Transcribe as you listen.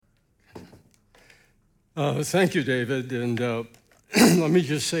Thank you, David. And let me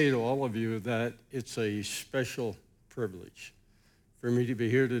just say to all of you that it's a special privilege for me to be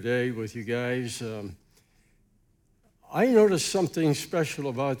here today with you guys. I noticed something special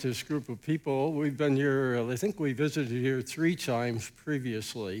about this group of people. We've been here, I think we visited here 3 times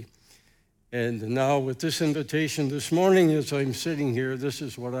previously. And now with this invitation this morning, as I'm sitting here, this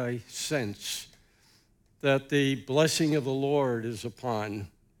is what I sense, that the blessing of the Lord is upon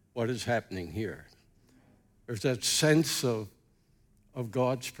what is happening here. There's that sense of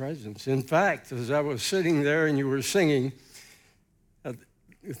God's presence. In fact, as I was sitting there and you were singing,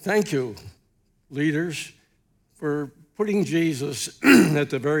 thank you, leaders, for putting Jesus at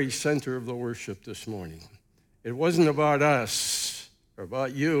the very center of the worship this morning. It wasn't about us or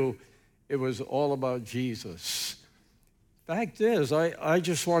about you. It was all about Jesus. Fact is, I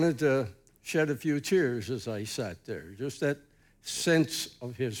just wanted to shed a few tears as I sat there, just that sense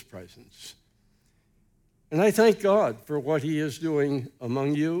of his presence. And I thank God for what he is doing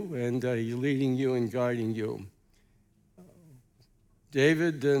among you and leading you and guiding you.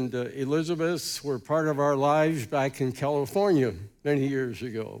 David and Elizabeth were part of our lives back in California many years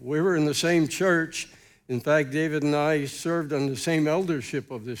ago. We were in the same church. In fact, David and I served on the same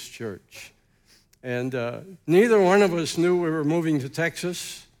eldership of this church. And neither one of us knew we were moving to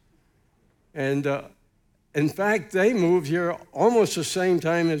Texas. And in fact, they moved here almost the same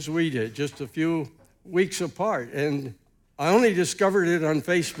time as we did, just a few weeks apart. And I only discovered it on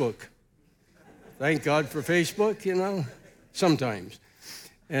Facebook. Thank God for Facebook, you know, sometimes.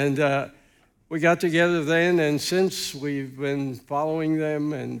 And we got together then, and since we've been following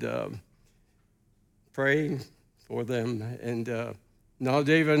them and praying for them. And now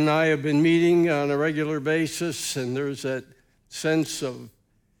David and I have been meeting on a regular basis, and there's that sense of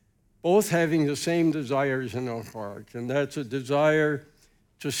both having the same desires in our heart, and that's a desire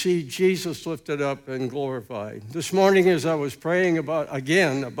to see Jesus lifted up and glorified. This morning as I was praying about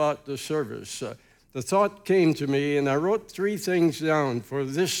the service, the thought came to me, and I wrote 3 things down for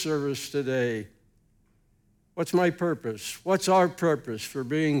this service today. What's my purpose? What's our purpose for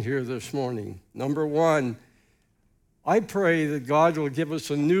being here this morning? Number 1, I pray that God will give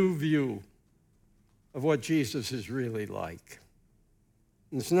us a new view of what Jesus is really like.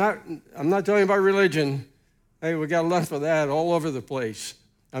 I'm not talking about religion. Hey, we got enough of that all over the place.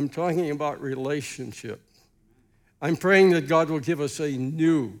 I'm talking about relationship. I'm praying that God will give us a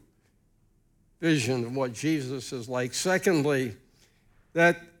new vision of what Jesus is like. Secondly,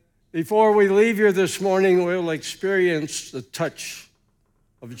 that before we leave here this morning, we'll experience the touch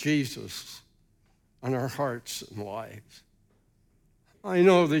of Jesus on our hearts and lives. I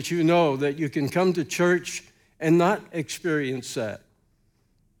know that you can come to church and not experience that.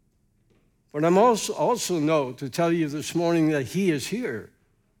 But I'm also know to tell you this morning that he is here.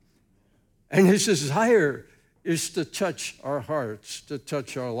 And his desire is to touch our hearts, to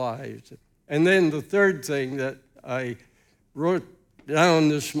touch our lives. And then the third thing that I wrote down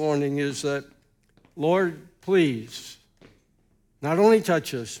this morning is that, Lord, please, not only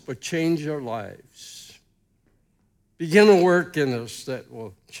touch us, but change our lives. Begin a work in us that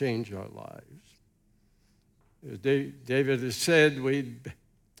will change our lives. As David has said, we've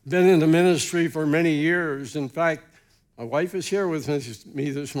been in the ministry for many years. In fact, my wife is here with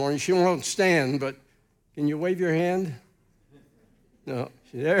me this morning. She won't stand, but can you wave your hand? No,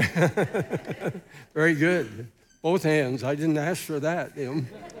 she's there. Very good. Both hands. I didn't ask for that.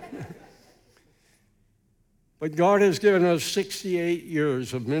 But God has given us 68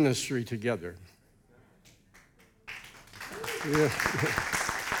 years of ministry together. Yeah.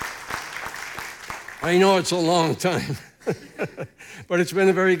 I know it's a long time, but it's been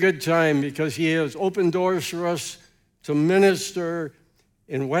a very good time because he has opened doors for us to minister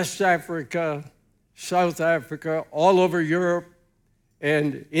in West Africa, South Africa, all over Europe,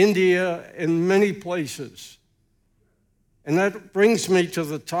 and India, and many places. And that brings me to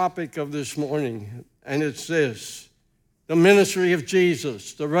the topic of this morning, and it's this: the ministry of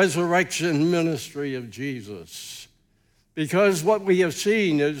Jesus, the resurrection ministry of Jesus. Because what we have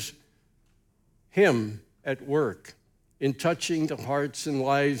seen is him at work in touching the hearts and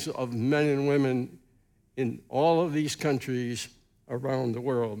lives of men and women in all of these countries around the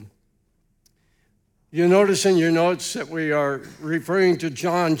world. You notice in your notes that we are referring to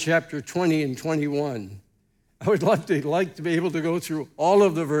John chapter 20 and 21. I would like to be able to go through all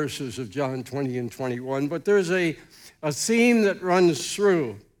of the verses of John 20 and 21, but there's a theme that runs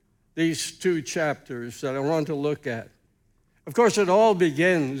through these 2 chapters that I want to look at. Of course, it all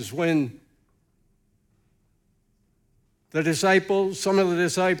begins when the disciples, some of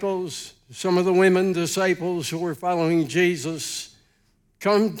the women disciples who were following Jesus,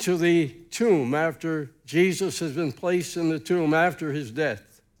 come to the tomb after Jesus has been placed in the tomb after his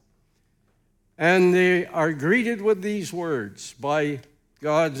death. And they are greeted with these words by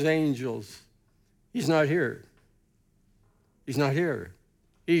God's angels. He's not here. He's not here.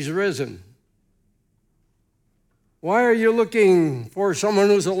 He's risen. Why are you looking for someone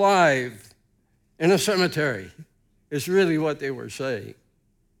who's alive in a cemetery? Is really what they were saying.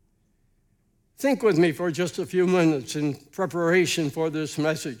 Think with me for just a few minutes in preparation for this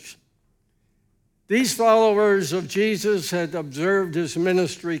message. These followers of Jesus had observed his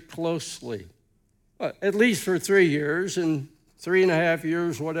ministry closely, at least for 3 years and 3.5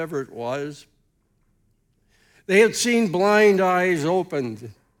 years, whatever it was. They had seen blind eyes opened.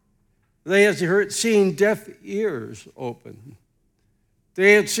 They had seen deaf ears opened.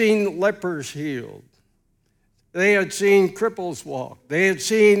 They had seen lepers healed. They had seen cripples walk. They had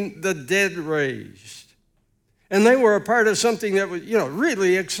seen the dead raised. And they were a part of something that was,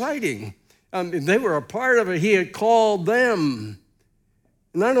 really exciting. They were a part of it. He had called them.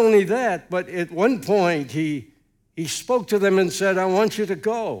 Not only that, but at one point he spoke to them and said, I want you to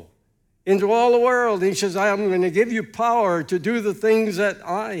go into all the world. And he says, I'm going to give you power to do the things that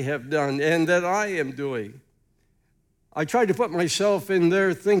I have done and that I am doing. I tried to put myself in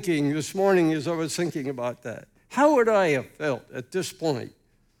their thinking this morning as I was thinking about that. How would I have felt at this point?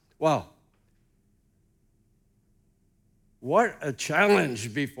 Wow. What a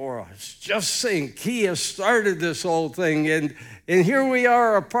challenge before us. Just think, he has started this whole thing, and here we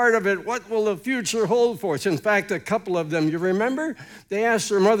are, a part of it. What will the future hold for us? In fact, a couple of them, you remember? They asked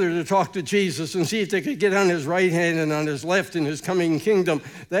their mother to talk to Jesus and see if they could get on his right hand and on his left in his coming kingdom.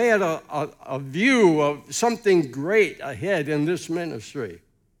 They had a view of something great ahead in this ministry.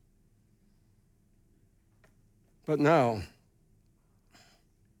 But now,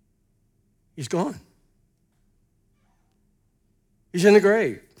 he's gone. He's in the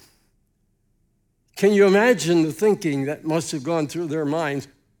grave. Can you imagine the thinking that must have gone through their minds?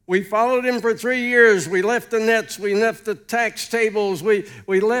 We followed him for 3 years. We left the nets. We left the tax tables. We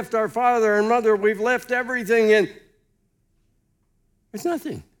left our father and mother. We've left everything, and there's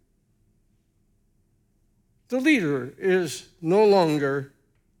nothing. The leader is no longer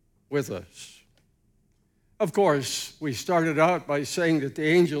with us. Of course, we started out by saying that the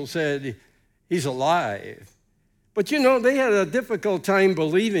angel said he's alive. But they had a difficult time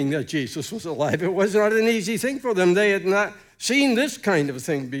believing that Jesus was alive. It was not an easy thing for them. They had not seen this kind of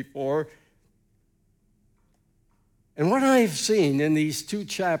thing before. And what I've seen in these 2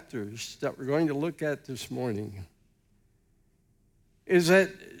 chapters that we're going to look at this morning is that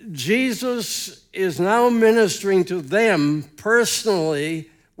Jesus is now ministering to them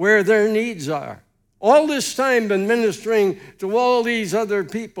personally where their needs are. All this time been ministering to all these other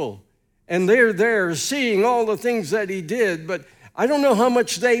people. And they're there seeing all the things that he did, but I don't know how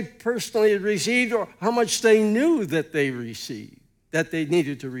much they personally had received or how much they knew that they received, that they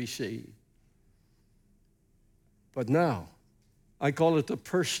needed to receive. But now, I call it the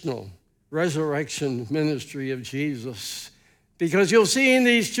personal resurrection ministry of Jesus. Because you'll see in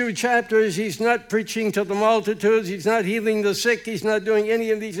these 2 chapters, he's not preaching to the multitudes, he's not healing the sick, he's not doing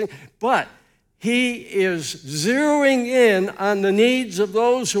any of these things, but he is zeroing in on the needs of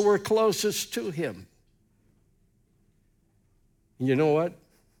those who were closest to him. And you know what?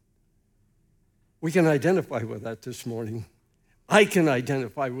 We can identify with that this morning. I can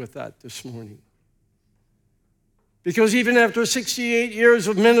identify with that this morning. Because even after 68 years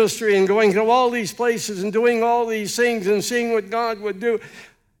of ministry and going to all these places and doing all these things and seeing what God would do,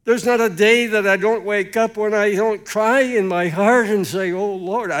 there's not a day that I don't wake up when I don't cry in my heart and say, oh,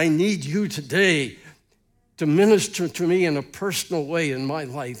 Lord, I need you today to minister to me in a personal way in my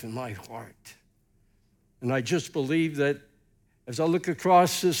life and my heart. And I just believe that as I look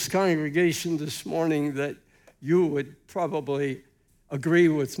across this congregation this morning, that you would probably agree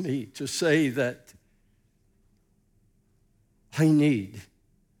with me to say that I need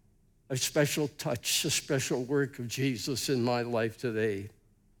a special touch, a special work of Jesus in my life today.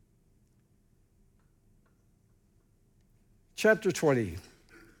 Chapter 20,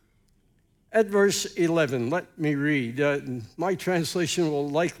 at verse 11, let me read. My translation will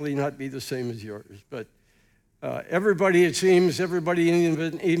likely not be the same as yours, but everybody, it seems, everybody in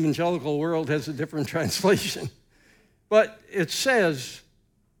the evangelical world has a different translation. But it says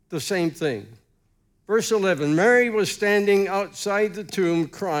the same thing. Verse 11, Mary was standing outside the tomb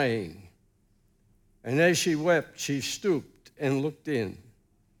crying, and as she wept, she stooped and looked in.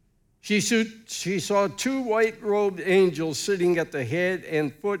 She saw 2 white-robed angels sitting at the head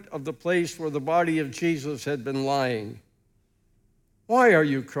and foot of the place where the body of Jesus had been lying. Why are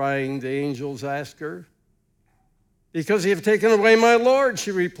you crying? The angels asked her. Because they have taken away my Lord,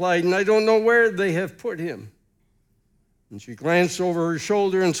 she replied, and I don't know where they have put him. And she glanced over her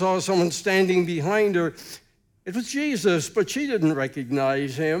shoulder and saw someone standing behind her. It was Jesus, but she didn't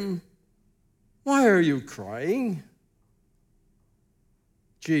recognize him. Why are you crying?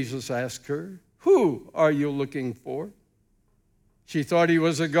 Jesus asked her. Who are you looking for? She thought he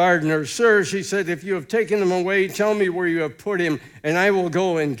was a gardener. Sir, she said, if you have taken him away, tell me where you have put him, and I will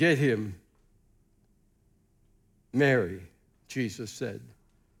go and get him. Mary, Jesus said.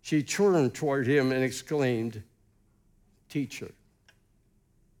 She turned toward him and exclaimed, Teacher.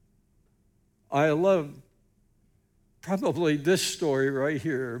 I love probably this story right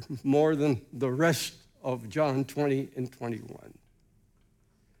here more than the rest of John 20 and 21.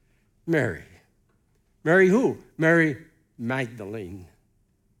 Mary. Mary who? Mary Magdalene.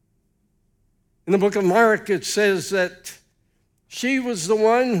 In the book of Mark, it says that she was the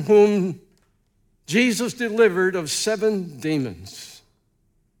one whom Jesus delivered of 7 demons.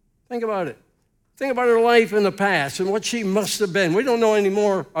 Think about it. Think about her life in the past and what she must have been. We don't know any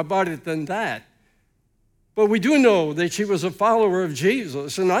more about it than that. But we do know that she was a follower of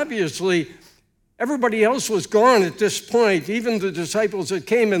Jesus. And obviously, everybody else was gone at this point. Even the disciples that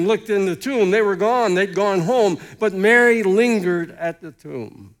came and looked in the tomb, they were gone. They'd gone home. But Mary lingered at the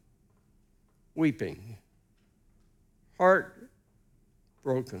tomb, weeping, heart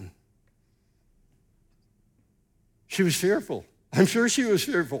broken. She was fearful. I'm sure she was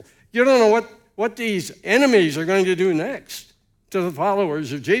fearful. You don't know what these enemies are going to do next to the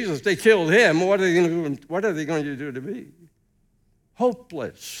followers of Jesus. They killed him. What are they going to do? What are they going to do to me?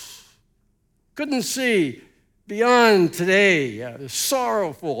 Hopeless. Couldn't see beyond today.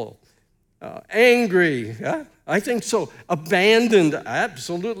 Sorrowful. Angry. I think so. Abandoned.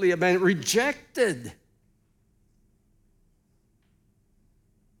 Absolutely abandoned. Rejected.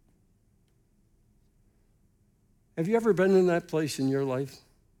 Have you ever been in that place in your life?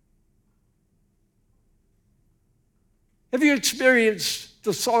 Have you experienced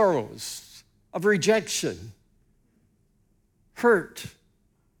the sorrows of rejection, hurt?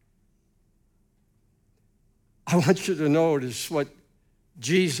 I want you to notice what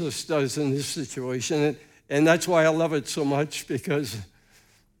Jesus does in this situation, and that's why I love it so much, because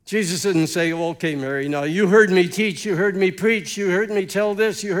Jesus didn't say, well, okay, Mary, now you heard me teach, you heard me preach, you heard me tell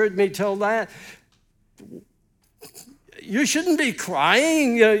this, you heard me tell that. You shouldn't be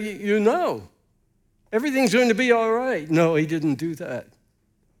crying, you know. Everything's going to be all right. No, he didn't do that.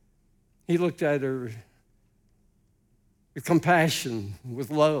 He looked at her with compassion,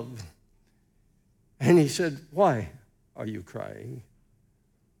 with love. And he said, why are you crying?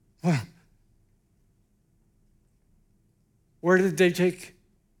 Well, where did they take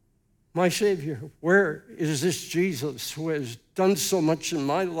my Savior? Where is this Jesus who has done so much in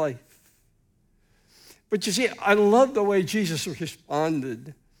my life? But you see, I love the way Jesus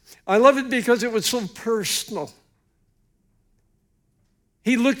responded. I love it because it was so personal.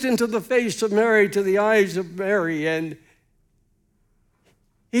 He looked into the face of Mary, to the eyes of Mary, and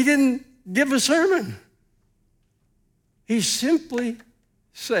he didn't give a sermon. He simply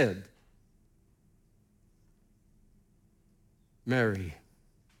said, Mary.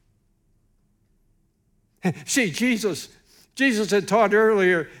 See, Jesus had taught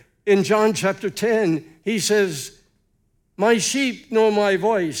earlier in John chapter 10, he says, my sheep know my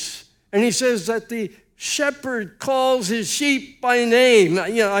voice. And he says that the shepherd calls his sheep by name.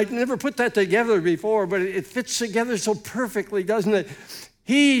 I never put that together before, but it fits together so perfectly, doesn't it?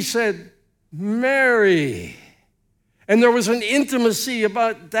 He said, Mary. And there was an intimacy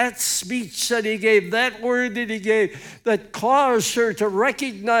about that speech that he gave, that word that he gave, that caused her to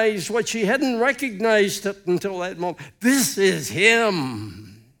recognize what she hadn't recognized up until that moment. This is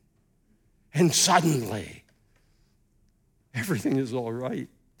him. And suddenly, everything is all right.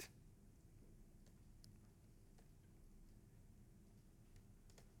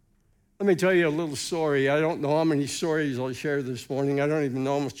 Let me tell you a little story. I don't know how many stories I'll share this morning. I don't even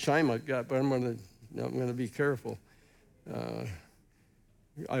know how much time I've got, but I'm going to be careful.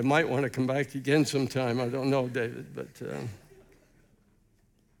 I might want to come back again sometime. I don't know, David, but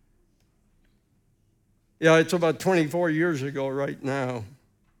yeah, it's about 24 years ago right now.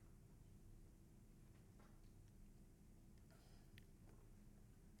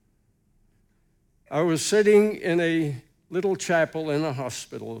 I was sitting in a little chapel in a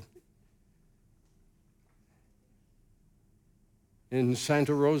hospital in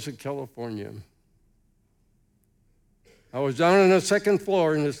Santa Rosa, California. I was down on the second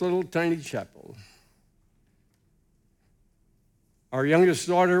floor in this little tiny chapel. Our youngest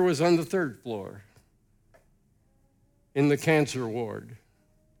daughter was on the third floor in the cancer ward.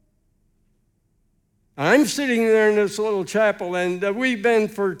 I'm sitting there in this little chapel, and we've been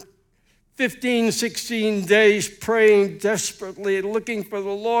for 15, 16 days praying desperately, looking for the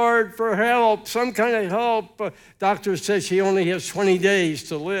Lord for help, some kind of help. Doctor says she only has 20 days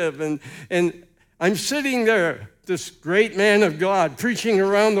to live. And I'm sitting there, this great man of God, preaching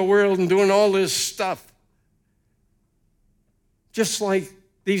around the world and doing all this stuff. Just like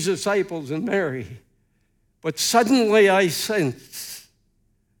these disciples and Mary. But suddenly I sense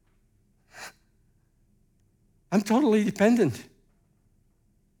I'm totally dependent.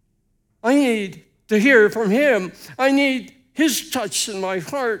 I need to hear from him. I need his touch in my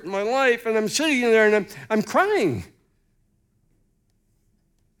heart, in my life. And I'm sitting there and I'm crying.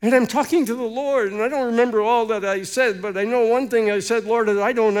 And I'm talking to the Lord, and I don't remember all that I said, but I know one thing I said, Lord, that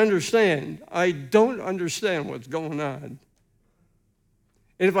I don't understand. I don't understand what's going on.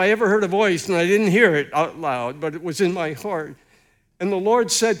 And if I ever heard a voice, and I didn't hear it out loud, but it was in my heart, and the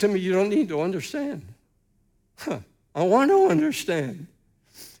Lord said to me, you don't need to understand. I want to understand.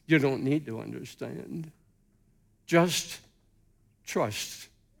 You don't need to understand. Just trust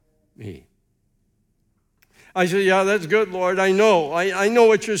me. I said, yeah, that's good, Lord. I know. I know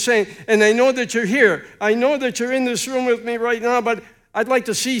what you're saying. And I know that you're here. I know that you're in this room with me right now, but I'd like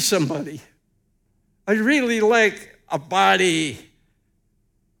to see somebody. I'd really like a body.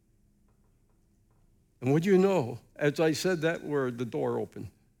 And would you know, as I said that word, the door opened.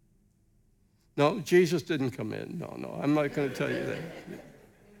 No, Jesus didn't come in. No, I'm not going to tell you that.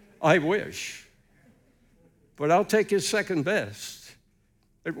 I wish. But I'll take his second best.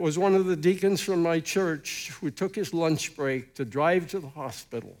 It was one of the deacons from my church who took his lunch break to drive to the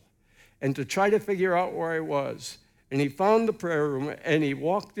hospital and to try to figure out where I was. And he found the prayer room, and he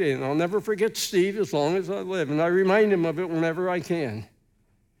walked in. I'll never forget Steve as long as I live, and I remind him of it whenever I can.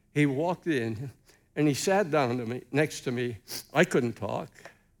 He walked in, and he sat down next to me. I couldn't talk.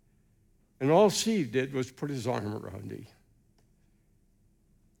 And all Steve did was put his arm around me.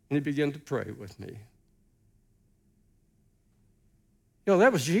 And he began to pray with me. You know,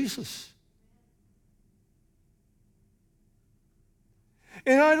 that was Jesus.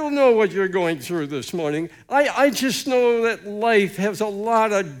 And I don't know what you're going through this morning. I just know that life has a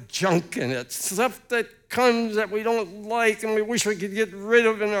lot of junk in it, stuff that comes that we don't like and we wish we could get rid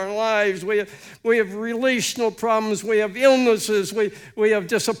of in our lives. We have relational problems. We have illnesses. We have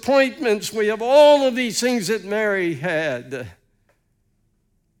disappointments. We have all of these things that Mary had.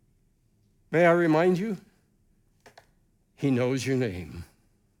 May I remind you? He knows your name.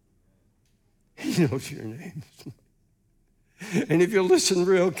 He knows your name. And if you listen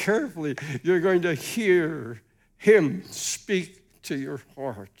real carefully, you're going to hear him speak to your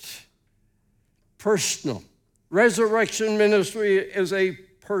heart. Personal. Resurrection ministry is a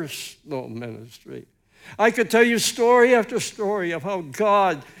personal ministry. I could tell you story after story of how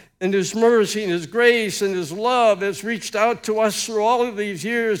God and his mercy and his grace and his love has reached out to us through all of these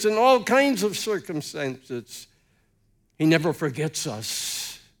years in all kinds of circumstances. He never forgets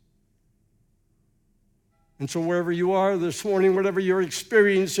us. And so wherever you are this morning, whatever you're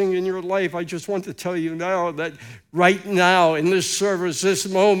experiencing in your life, I just want to tell you now that right now in this service, this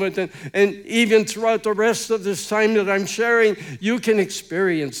moment, and even throughout the rest of this time that I'm sharing, you can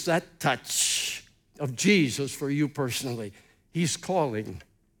experience that touch of Jesus for you personally. He's calling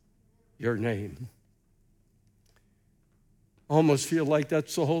your name. I almost feel like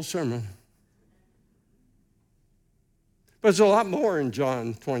that's the whole sermon. But there's a lot more in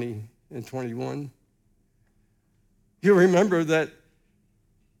John 20 and 21. You remember that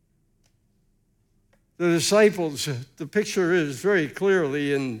the disciples, the picture is very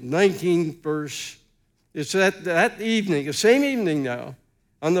clearly in 19th verse. It's that evening, the same evening now,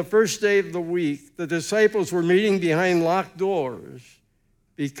 on the first day of the week, the disciples were meeting behind locked doors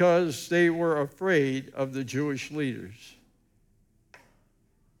because they were afraid of the Jewish leaders.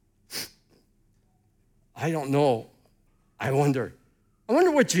 I don't know. I wonder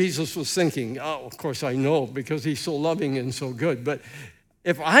what Jesus was thinking. Oh, of course I know, because he's so loving and so good. But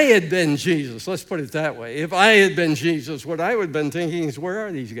if I had been Jesus, let's put it that way. If I had been Jesus, what I would have been thinking is, where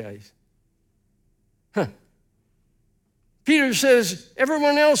are these guys? Peter says,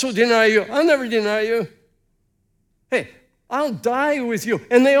 everyone else will deny you. I'll never deny you. Hey, I'll die with you.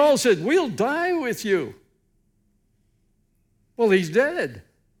 And they all said, we'll die with you. Well, he's dead,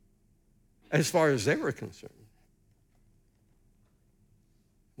 as far as they were concerned.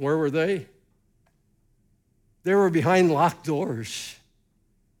 Where were they? They were behind locked doors,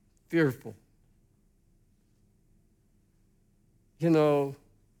 fearful. You know,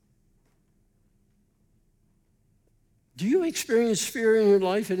 do you experience fear in your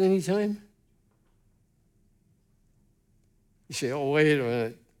life at any time? You say, oh, wait a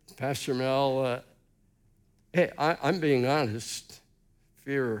minute, Pastor Mel, Hey, I'm being honest.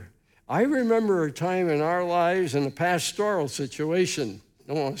 Fear. I remember a time in our lives in a pastoral situation.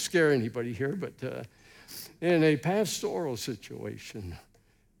 I don't want to scare anybody here, but in a pastoral situation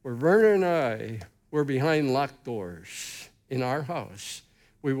where Verna and I were behind locked doors in our house.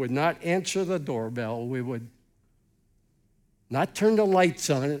 We would not answer the doorbell. We would not turn the lights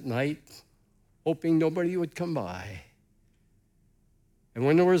on at night, hoping nobody would come by. And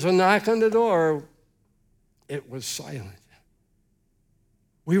when there was a knock on the door, it was silent.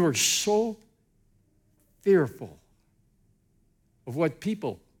 We were so fearful of what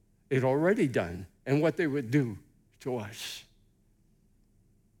people had already done and what they would do to us.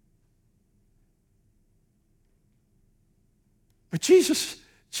 But Jesus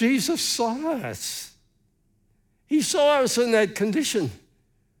saw us. He saw us in that condition.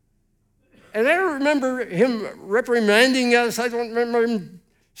 And I don't remember him reprimanding us. I don't remember him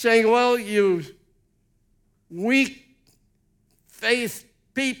saying, well, you weak faith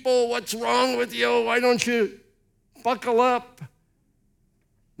people, what's wrong with you? Why don't you buckle up?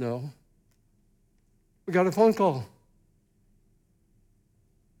 No. We got a phone call.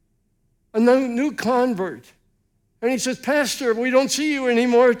 A new convert. And he says, Pastor, we don't see you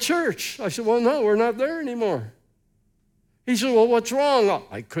anymore at church. I said, well, no, we're not there anymore. He said, well, what's wrong?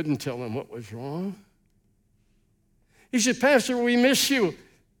 I couldn't tell him what was wrong. He said, Pastor, we miss you.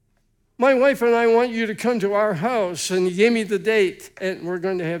 My wife and I want you to come to our house. And he gave me the date, and we're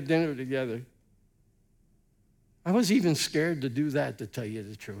going to have dinner together. I was even scared to do that, to tell you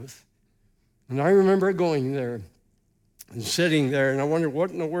the truth. And I remember going there and sitting there, and I wondered, what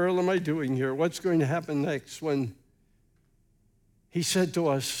in the world am I doing here? What's going to happen next? When he said to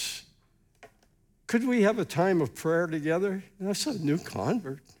us, could we have a time of prayer together? And I said, new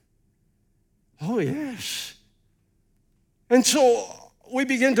convert. Oh, yes. And so we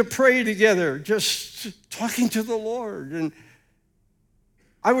began to pray together, just talking to the Lord. And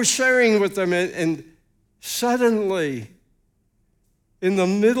I was sharing with them, and suddenly, in the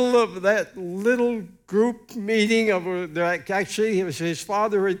middle of that little group meeting, actually his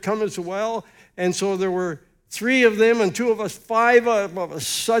father had come as well, and so there were 3 of them and 2 of us, 5 of us.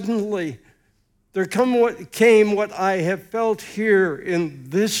 Suddenly, there came what I have felt here in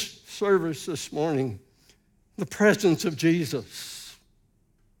this service this morning, the presence of Jesus.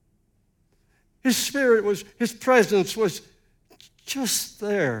 His presence was just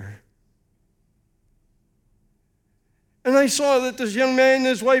there. And I saw that this young man and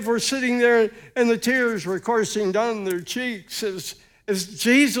his wife were sitting there, and the tears were coursing down their cheeks as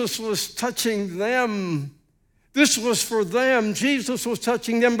Jesus was touching them. This was for them. Jesus was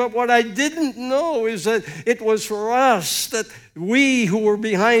touching them. But what I didn't know is that it was for us, that we who were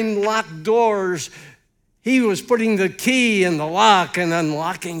behind locked doors, he was putting the key in the lock and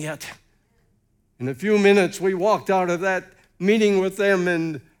unlocking it. In a few minutes, we walked out of that meeting with them,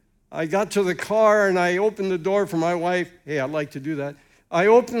 and I got to the car, and I opened the door for my wife. Hey, I'd like to do that. I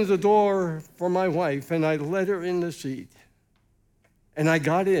opened the door for my wife, and I let her in the seat. And I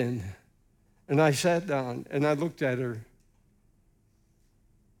got in. And I sat down, and I looked at her.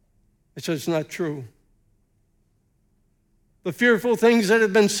 I said, it's not true. The fearful things that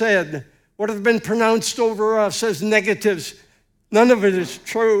have been said, what have been pronounced over us as negatives, none of it is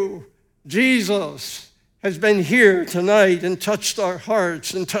true. Jesus has been here tonight and touched our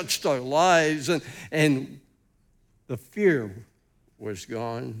hearts and touched our lives, and the fear was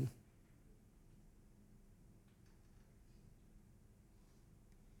gone.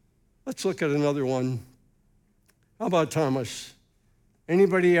 Let's look at another one. How about Thomas?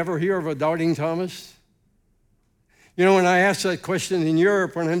 Anybody ever hear of a doubting Thomas? You know, when I ask that question in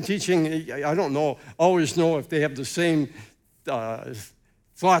Europe when I'm teaching, I don't always know if they have the same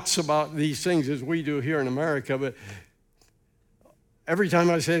thoughts about these things as we do here in America, but every time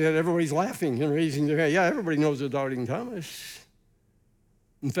I say that, everybody's laughing and raising their hand. Yeah, everybody knows a doubting Thomas.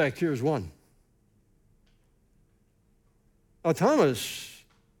 In fact, here's one. Now, Thomas,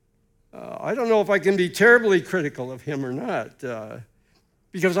 I don't know if I can be terribly critical of him or not,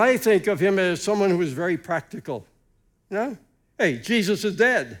 because I think of him as someone who is very practical. You know? Hey, Jesus is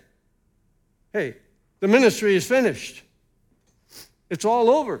dead. Hey, the ministry is finished. It's all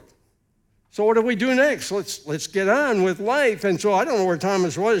over. So what do we do next? Let's get on with life. And so I don't know where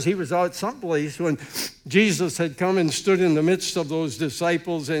Thomas was. He was out someplace when Jesus had come and stood in the midst of those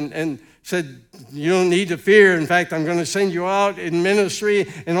disciples and said, you don't need to fear. In fact, I'm going to send you out in ministry,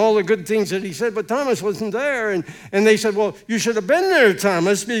 and all the good things that he said. But Thomas wasn't there. And they said, well, you should have been there,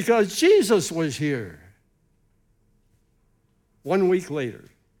 Thomas, because Jesus was here. 1 week later.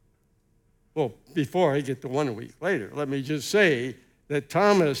 Well, before I get to 1 week later, let me just say that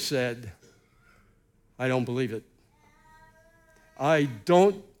Thomas said, I don't believe it. I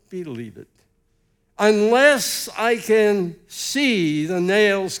don't believe it. Unless I can see the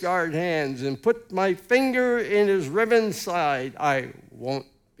nail-scarred hands and put my finger in his riven side, I won't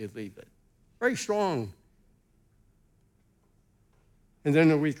believe it. Very strong. And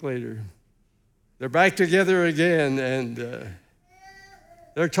then a week later, they're back together again, and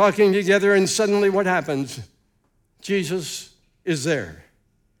they're talking together, and suddenly what happens? Jesus is there.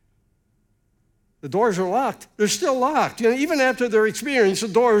 The doors are locked. They're still locked. Even after their experience, the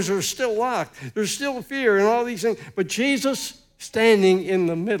doors are still locked. There's still fear and all these things. But Jesus standing in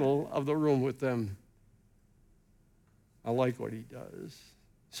the middle of the room with them. I like what he does.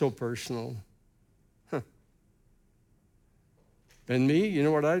 So personal. And me, you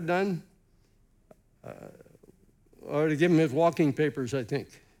know what I've done? I ought to give him his walking papers, I think.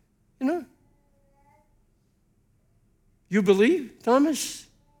 You believe, Thomas?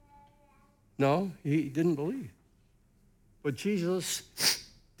 No, he didn't believe. But Jesus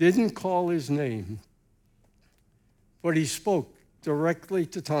didn't call his name, but he spoke directly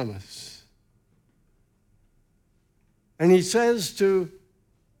to Thomas. And he says to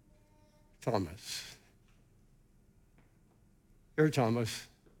Thomas, "Here, Thomas,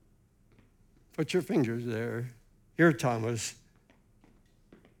 put your fingers there. Here, Thomas,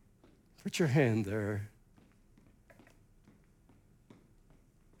 put your hand there.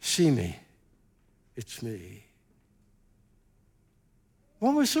 See me. It's me."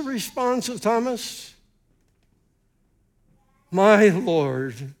 What was the response of Thomas? "My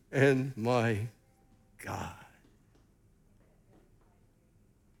Lord and my God."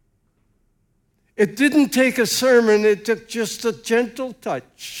 It didn't take a sermon. It took just a gentle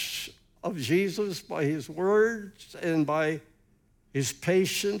touch of Jesus by his words and by his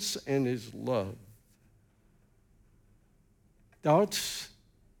patience and his love. Doubts?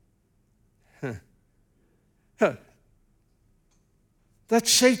 That's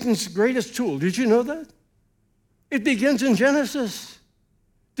Satan's greatest tool. Did you know that? It begins in Genesis.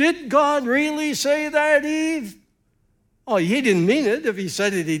 Did God really say that, Eve? Oh, he didn't mean it. If he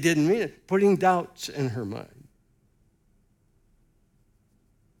said it, he didn't mean it. Putting doubts in her mind.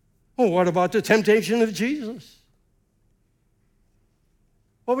 Oh, what about the temptation of Jesus?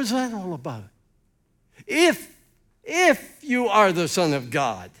 What was that all about? If you are the Son of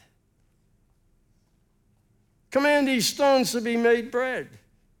God, command these stones to be made bread.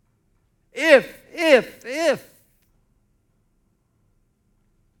 If.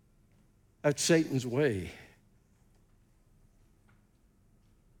 That's Satan's way.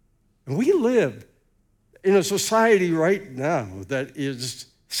 And we live in a society right now that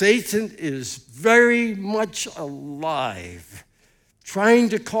Satan is very much alive, trying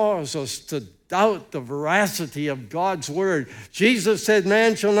to cause us to doubt the veracity of God's word. Jesus said,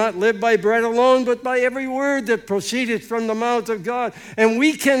 "Man shall not live by bread alone, but by every word that proceedeth from the mouth of God." And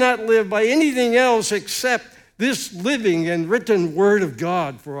we cannot live by anything else except this living and written word of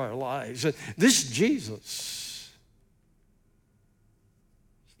God for our lives. And this Jesus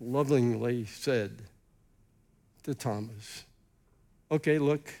lovingly said to Thomas, "Okay,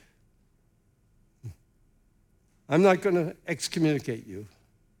 look, I'm not going to excommunicate you.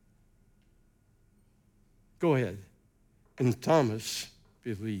 Go ahead." And Thomas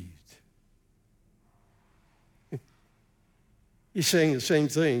believed. He's saying the same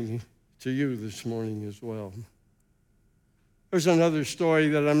thing to you this morning as well. There's another story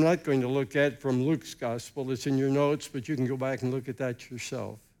that I'm not going to look at from Luke's gospel. It's in your notes, but you can go back and look at that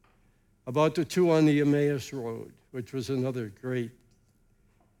yourself. About the two on the Emmaus Road, which was another great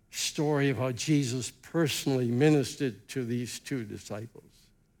story of how Jesus personally ministered to these two disciples.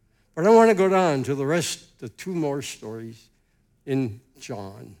 But I want to go down to the two more stories in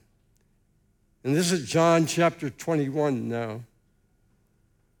John. And this is John chapter 21 now.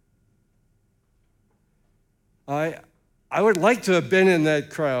 I would like to have been in that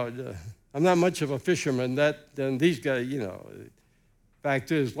crowd. I'm not much of a fisherman. And these guys,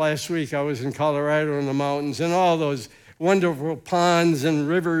 Fact is, last week I was in Colorado in the mountains, and all those wonderful ponds and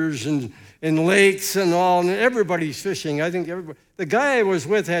rivers and lakes and all, and everybody's fishing. I think the guy I was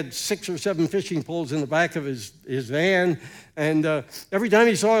with had 6 or 7 fishing poles in the back of his van, and every time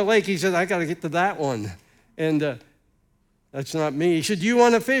he saw a lake, he said, "I got to get to that one." And that's not me. He said, "Do you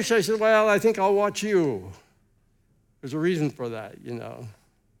want to fish?" I said, "Well, I think I'll watch you." There's a reason for that,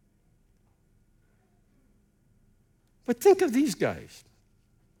 But think of these guys.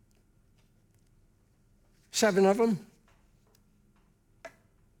 7 of them.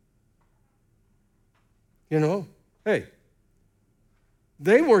 Hey,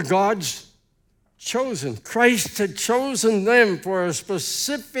 they were God's chosen. Christ had chosen them for a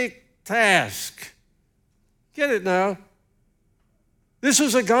specific task. Get it now? This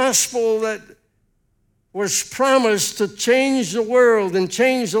is a gospel that was promised to change the world and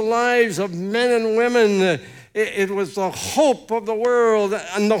change the lives of men and women. It was the hope of the world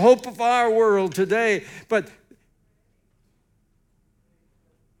and the hope of our world today. But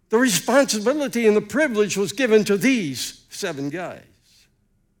the responsibility and the privilege was given to these 7 guys.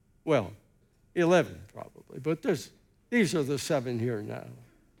 Well, 11 probably, but these are the 7 here now.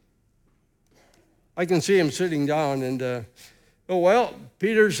 I can see him sitting down and,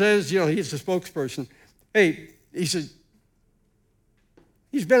 Peter says, he's the spokesperson. Hey, he said,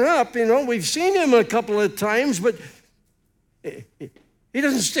 he's been up, we've seen him a couple of times, but he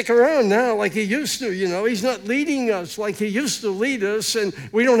doesn't stick around now like he used to, He's not leading us like he used to lead us, and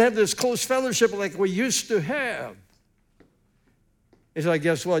we don't have this close fellowship like we used to have. He said,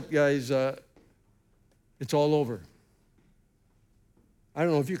 guess what, guys? It's all over. I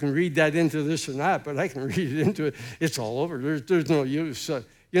don't know if you can read that into this or not, but I can read it into it. It's all over. There's no use.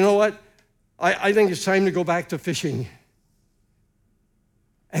 You know what? I think it's time to go back to fishing.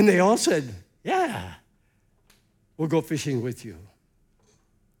 And they all said, yeah, we'll go fishing with you.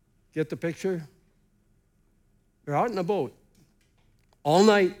 Get the picture? They're out in a boat all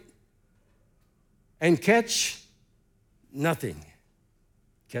night and catch nothing.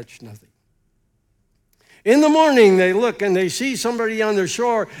 Catch nothing. In the morning, they look and they see somebody on the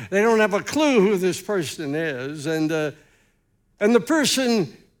shore. They don't have a clue who this person is. And the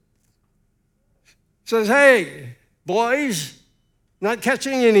person says, hey, boys, not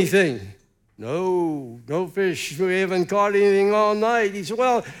catching anything. No fish. We haven't caught anything all night. He said,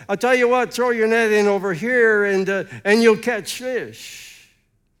 well, I'll tell you what, throw your net in over here and you'll catch fish.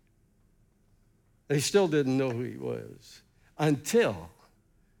 They still didn't know who he was until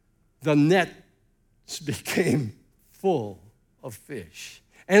the nets became full of fish.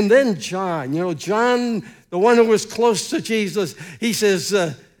 And then John, John, the one who was close to Jesus, he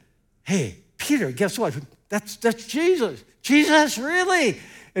says, hey, Peter, guess what? That's Jesus. Jesus, really?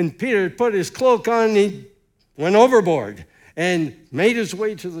 And Peter put his cloak on, and he went overboard and made his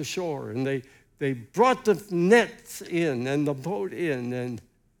way to the shore. And they brought the nets in and the boat in, and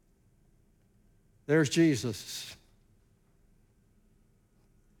there's Jesus.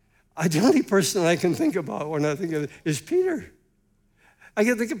 The only person I can think about when I think of it is Peter. I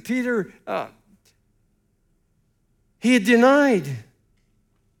can think of Peter. He had denied.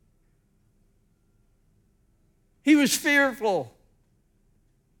 He was fearful.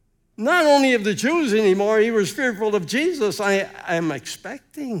 Not only of the Jews anymore, he was fearful of Jesus. I am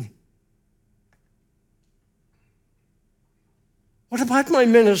expecting. What about my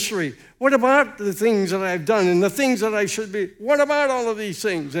ministry? What about the things that I've done and the things that I should be? What about all of these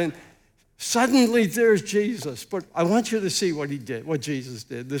things? And suddenly there's Jesus. But I want you to see what he did, what Jesus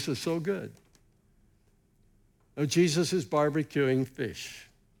did. This is so good. Now, Jesus is barbecuing fish.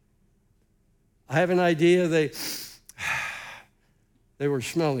 I have an idea they were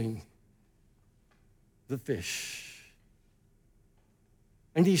smelling the fish.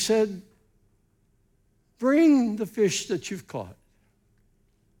 And he said, bring the fish that you've caught.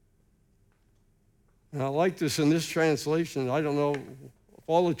 And I like this in this translation. I don't know if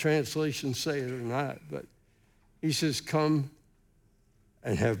all the translations say it or not, but he says, come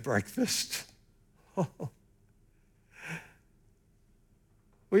and have breakfast.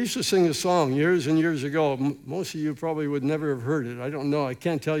 We used to sing a song years and years ago. Most of you probably would never have heard it. I don't know. I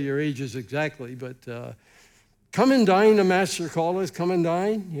can't tell your ages exactly, but come and dine, the master calleth, come and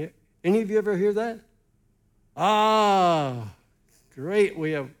dine. Yeah. Any of you ever hear that? Ah, great.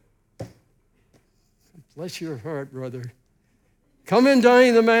 We have, bless your heart, brother. Come and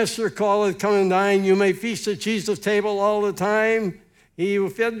dine, the master calleth, come and dine. You may feast at Jesus' table all the time. He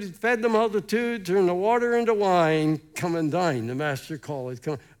fed the multitude, turned the water into wine. Come and dine, the master calleth.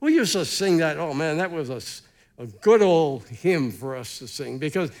 Come. We used to sing that. Oh, man, that was a good old hymn for us to sing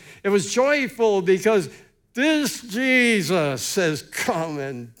because it was joyful because this Jesus says, come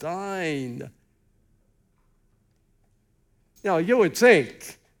and dine. Now, you would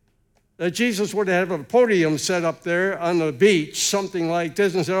think that Jesus would have a podium set up there on the beach, something like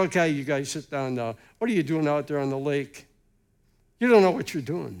this, and say, okay, you guys sit down now. What are you doing out there on the lake? You don't know what you're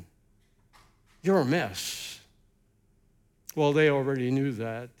doing. You're a mess. Well, they already knew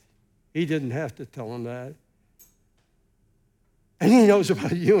that. He didn't have to tell them that. And he knows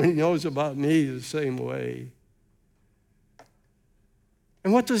about you and he knows about me the same way.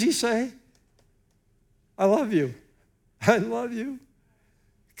 And what does he say? I love you. I love you.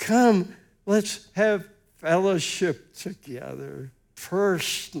 Come, let's have fellowship together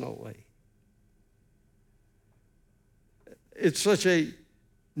personally. It's such a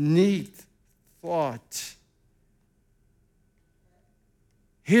neat thought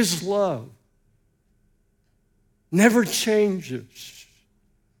His love never changes.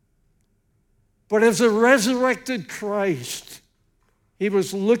 But as a resurrected Christ, he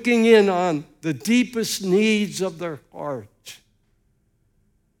was looking in on the deepest needs of their heart.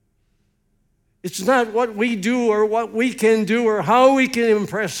 It's not what we do or what we can do or how we can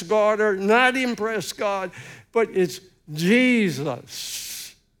impress God or not impress God, but it's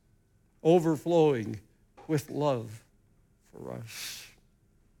Jesus overflowing with love for us.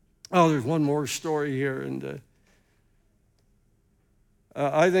 Oh, there's one more story here, and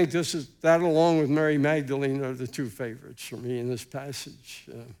I think that along with Mary Magdalene are the two favorites for me in this passage.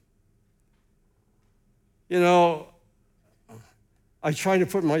 I try to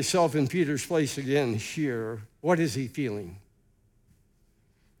put myself in Peter's place again here. What is he feeling?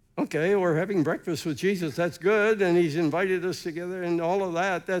 Okay, we're having breakfast with Jesus. That's good, and he's invited us together and all of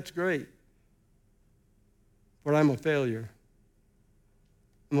that. That's great. But I'm a failure.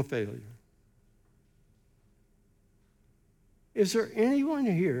 I'm a failure. Is there anyone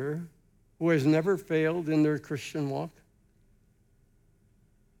here who has never failed in their Christian walk?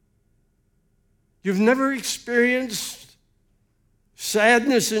 You've never experienced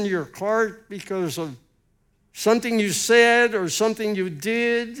sadness in your heart because of something you said or something you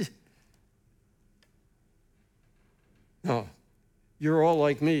did? No, you're all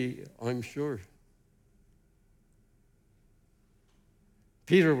like me, I'm sure.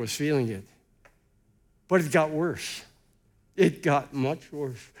 Peter was feeling it, but it got worse. It got much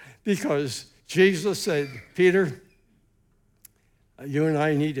worse because Jesus said, Peter, you and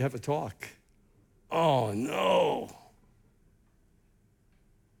I need to have a talk. Oh, no.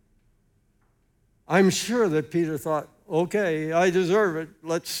 I'm sure that Peter thought, okay, I deserve it.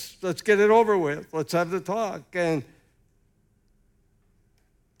 Let's get it over with. Let's have the talk. And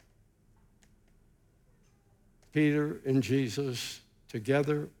Peter and Jesus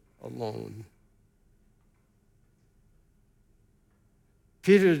together alone.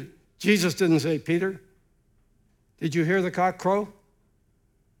 Jesus didn't say, Peter, did you hear the cock crow?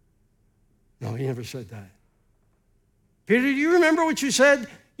 No, he never said that. Peter, do you remember what you said?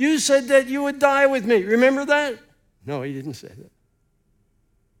 You said that you would die with me. Remember that? No, he didn't say that.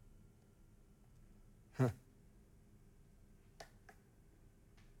 Huh.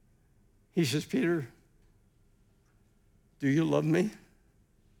 He says, Peter, do you love me?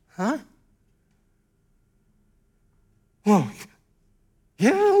 Huh? Oh,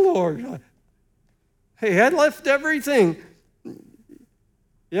 yeah, Lord. Hey, I left everything.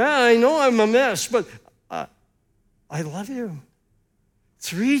 Yeah, I know I'm a mess, but I love you.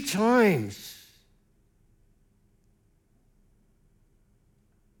 3 times.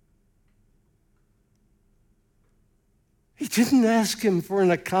 He didn't ask him for an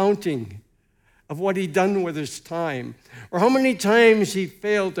accounting of what he'd done with his time, or how many times he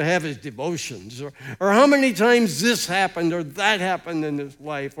failed to have his devotions, or how many times this happened or that happened in his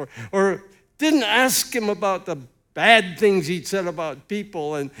life, or didn't ask him about the bad things he'd said about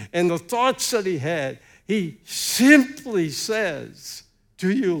people and the thoughts that he had. He simply says,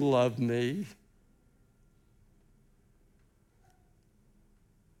 do you love me?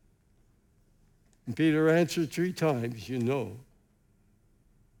 And Peter answered 3 times, you know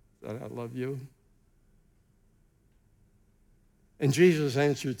that I love you. And Jesus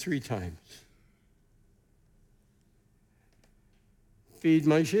answered 3 times. Feed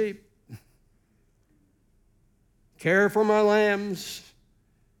my sheep. Care for my lambs.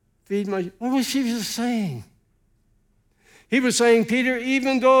 Feed my... What was Jesus saying? He was saying, Peter,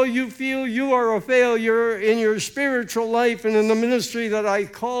 even though you feel you are a failure in your spiritual life and in the ministry that I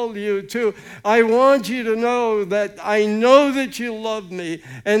called you to, I want you to know that I know that you love me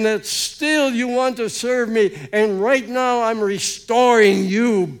and that still you want to serve me. And right now I'm restoring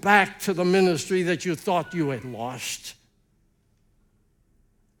you back to the ministry that you thought you had lost.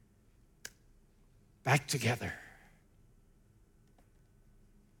 Back together.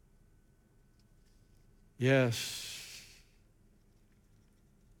 Yes.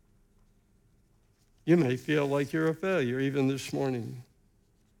 You may feel like you're a failure even this morning.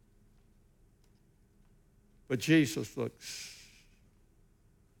 But Jesus looks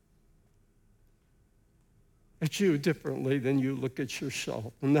at you differently than you look at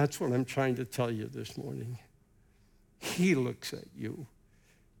yourself. And that's what I'm trying to tell you this morning. He looks at you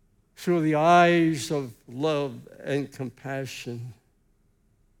through the eyes of love and compassion.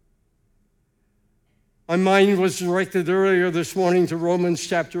 My mind was directed earlier this morning to Romans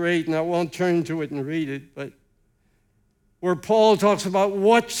chapter 8, and I won't turn to it and read it, but where Paul talks about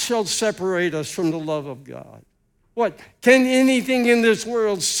what shall separate us from the love of God. What? Can anything in this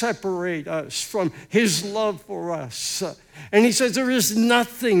world separate us from his love for us? And he says there is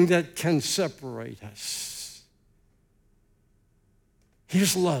nothing that can separate us.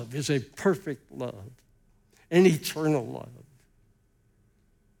 His love is a perfect love, an eternal love.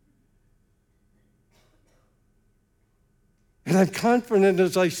 And I'm confident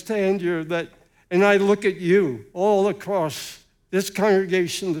as I stand here that, and I look at you all across this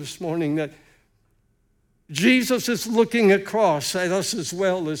congregation this morning, that Jesus is looking across at us as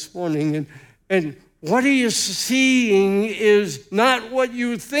well this morning. And what he is seeing is not what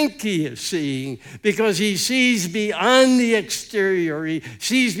you think he is seeing, because he sees beyond the exterior. He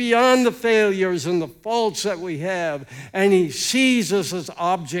sees beyond the failures and the faults that we have. And he sees us as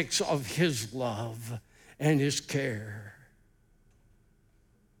objects of his love and his care.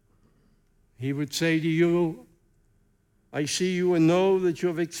 He would say to you, I see you and know that you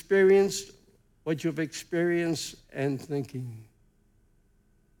have experienced what you've experienced and thinking.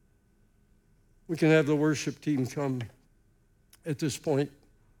 We can have the worship team come at this point.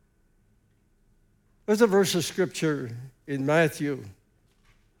 There's a verse of scripture in Matthew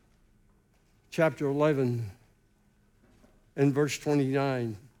chapter 11 and verse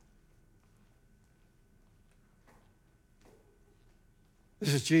 29.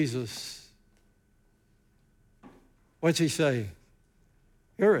 This is Jesus. What's he say?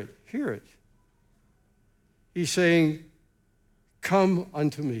 Hear it, hear it. He's saying, come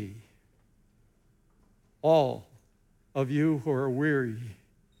unto me, all of you who are weary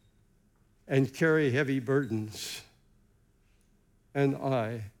and carry heavy burdens, and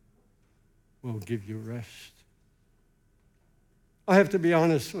I will give you rest. I have to be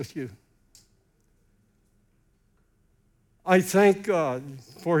honest with you. I thank God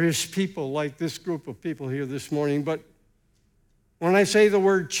for his people, like this group of people here this morning, but when I say the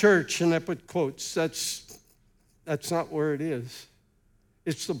word church and I put quotes, that's not where it is.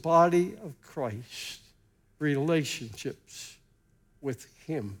 It's the body of Christ, relationships with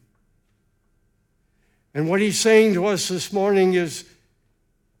him. And what he's saying to us this morning is,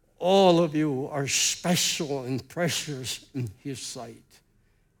 all of you are special and precious in his sight.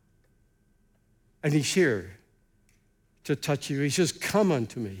 And he's here to touch you. He says, come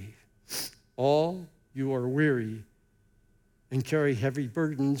unto me, all you are weary and carry heavy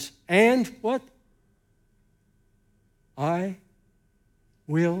burdens, and what? I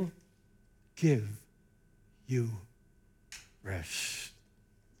will give you rest.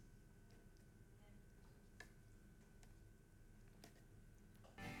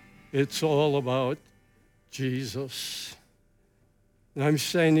 It's all about Jesus. And I'm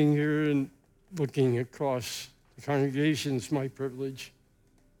standing here and looking across the congregation. It's my privilege.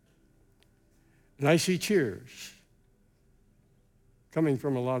 And I see tears coming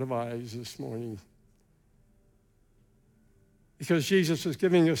from a lot of eyes this morning, because Jesus is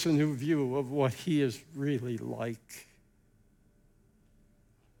giving us a new view of what he is really like.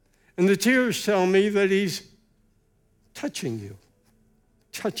 And the tears tell me that he's touching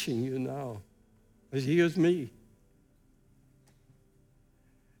you now, as he is me.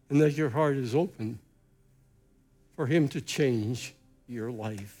 And that your heart is open for him to change your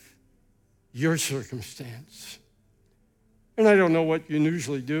life, your circumstance. And I don't know what you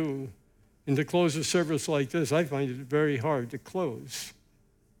usually do. And to close a service like this, I find it very hard to close.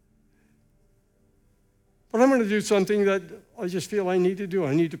 But I'm going to do something that I just feel I need to do.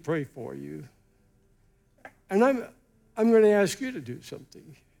 I need to pray for you. And I'm going to ask you to do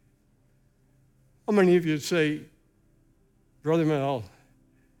something. How many of you would say, Brother Mel,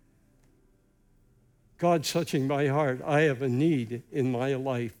 God's touching my heart. I have a need in my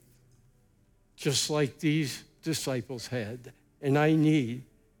life, just like these disciples had. And I need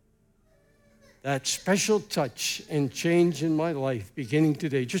that special touch and change in my life beginning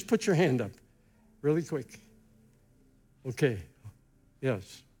today. Just put your hand up really quick. Okay.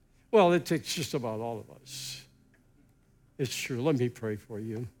 Yes. Well, it takes just about all of us. It's true. Let me pray for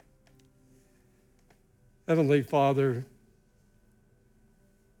you. Heavenly Father,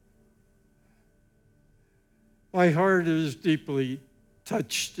 my heart is deeply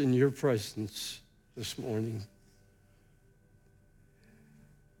touched in your presence this morning.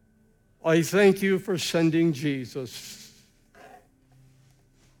 I thank you for sending Jesus.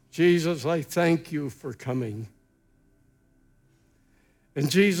 Jesus, I thank you for coming.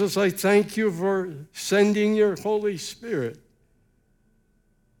 And Jesus, I thank you for sending your Holy Spirit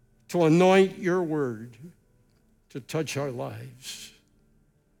to anoint your word to touch our lives.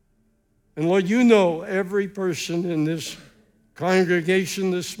 And Lord, you know every person in this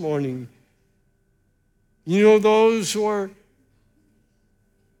congregation this morning. You know those who are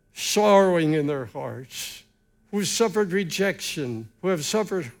sorrowing in their hearts, who've suffered rejection, who have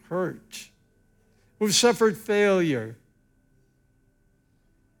suffered hurt, who've suffered failure.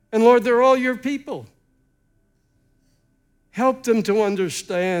 And Lord, they're all your people. Help them to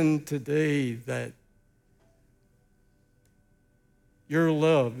understand today that your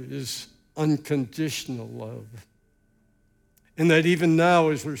love is unconditional love. And that even now,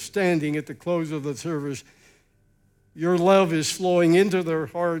 as we're standing at the close of the service, your love is flowing into their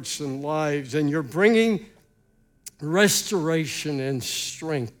hearts and lives, and you're bringing restoration and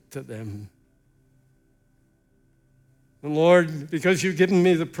strength to them. And Lord, because you've given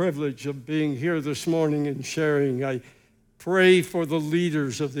me the privilege of being here this morning and sharing, I pray for the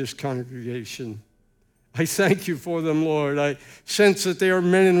leaders of this congregation. I thank you for them, Lord. I sense that they are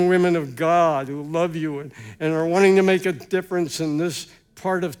men and women of God who love you and are wanting to make a difference in this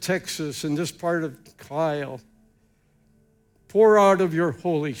part of Texas and this part of Kyle. Pour out of your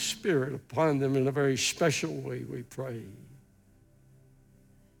Holy Spirit upon them in a very special way, we pray.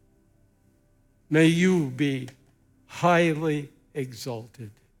 May you be highly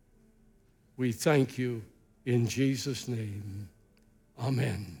exalted. We thank you in Jesus' name.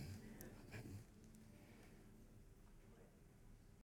 Amen.